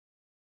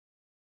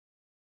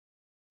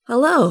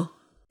Hello.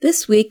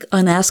 This week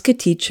on Ask a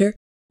Teacher,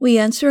 we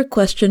answer a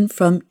question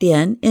from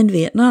Dien in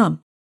Vietnam.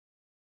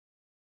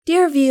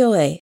 Dear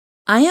VOA,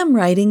 I am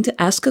writing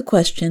to ask a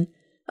question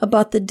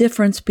about the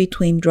difference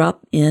between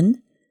drop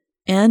in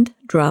and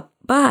drop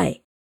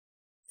by.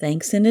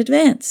 Thanks in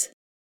advance.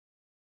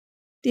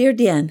 Dear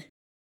Dien,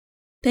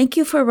 thank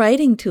you for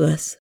writing to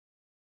us.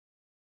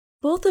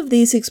 Both of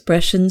these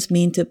expressions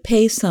mean to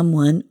pay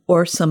someone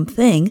or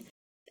something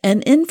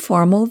an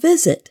informal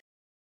visit.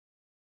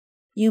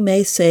 You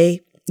may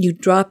say you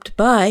dropped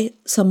by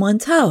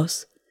someone's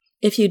house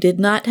if you did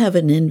not have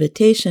an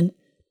invitation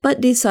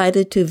but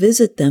decided to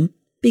visit them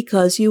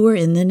because you were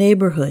in the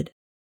neighborhood.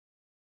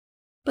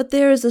 But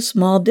there is a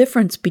small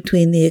difference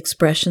between the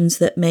expressions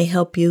that may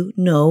help you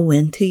know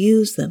when to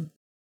use them.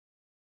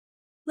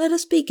 Let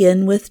us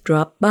begin with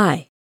drop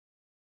by.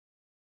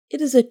 It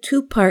is a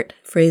two-part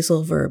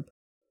phrasal verb,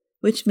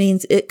 which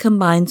means it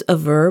combines a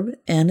verb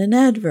and an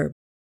adverb.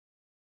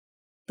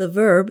 The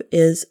verb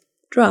is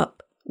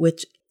drop,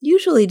 which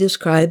usually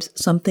describes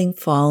something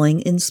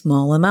falling in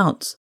small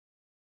amounts.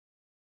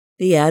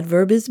 The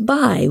adverb is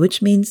by,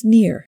 which means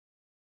near.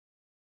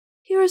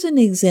 Here is an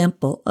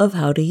example of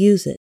how to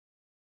use it.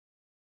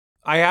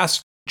 I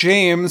asked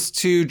James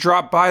to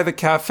drop by the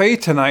cafe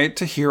tonight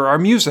to hear our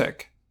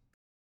music.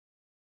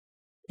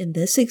 In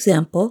this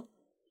example,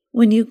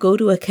 when you go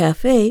to a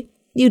cafe,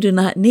 you do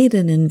not need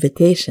an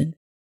invitation.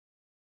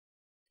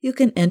 You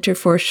can enter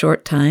for a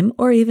short time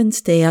or even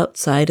stay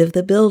outside of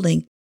the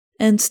building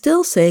and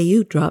still say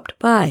you dropped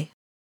by.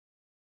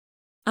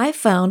 I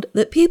found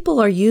that people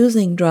are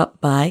using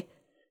drop by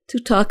to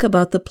talk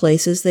about the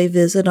places they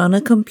visit on a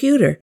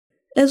computer,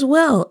 as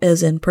well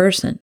as in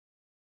person.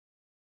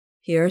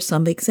 Here are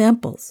some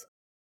examples.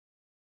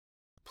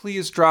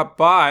 Please drop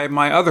by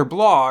my other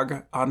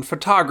blog on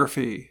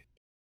photography.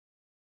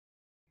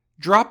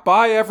 Drop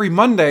by every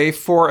Monday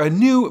for a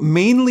new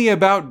Mainly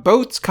About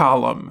Boats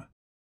column.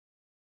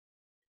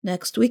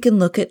 Next, we can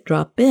look at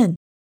drop in.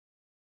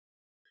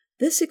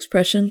 This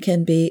expression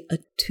can be a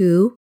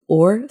 2-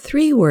 or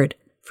 3-word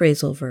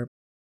phrasal verb.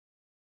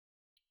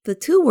 The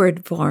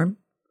 2-word form,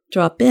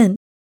 drop in,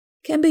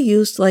 can be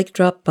used like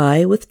drop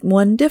by with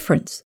one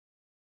difference.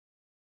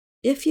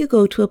 If you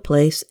go to a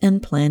place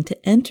and plan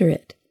to enter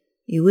it,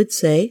 you would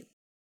say,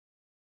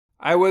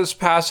 I was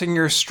passing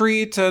your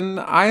street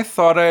and I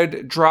thought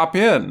I'd drop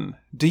in.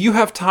 Do you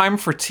have time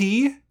for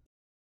tea?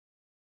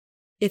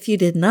 If you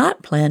did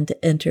not plan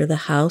to enter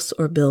the house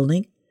or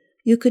building,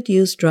 you could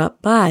use drop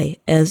by,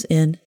 as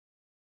in,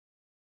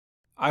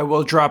 I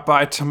will drop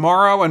by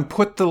tomorrow and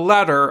put the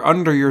letter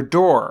under your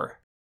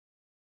door.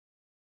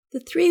 The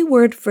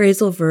 3-word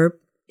phrasal verb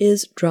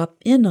is drop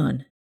in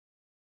on.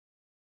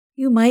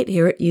 You might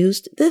hear it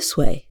used this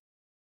way.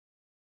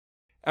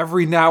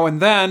 Every now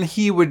and then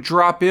he would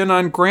drop in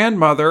on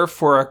grandmother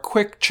for a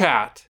quick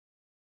chat.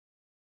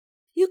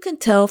 You can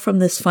tell from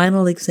this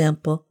final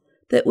example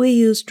that we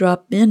use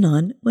drop in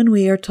on when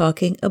we are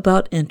talking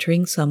about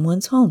entering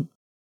someone's home.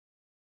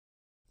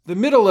 The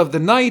middle of the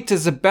night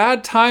is a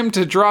bad time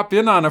to drop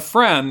in on a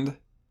friend,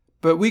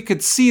 but we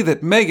could see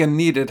that Megan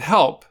needed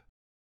help.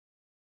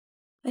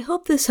 I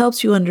hope this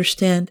helps you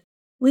understand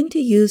when to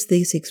use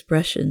these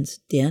expressions,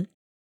 Dien.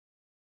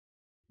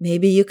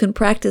 Maybe you can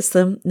practice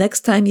them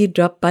next time you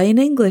drop by an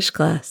English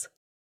class.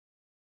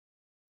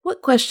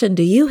 What question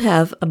do you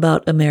have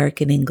about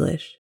American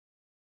English?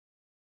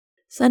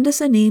 Send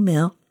us an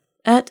email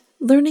at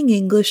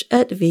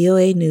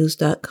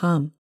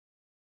learningenglish@voanews.com.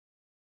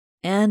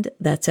 And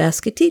that's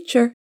Ask a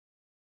Teacher.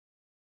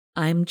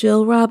 I'm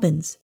Jill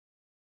Robbins.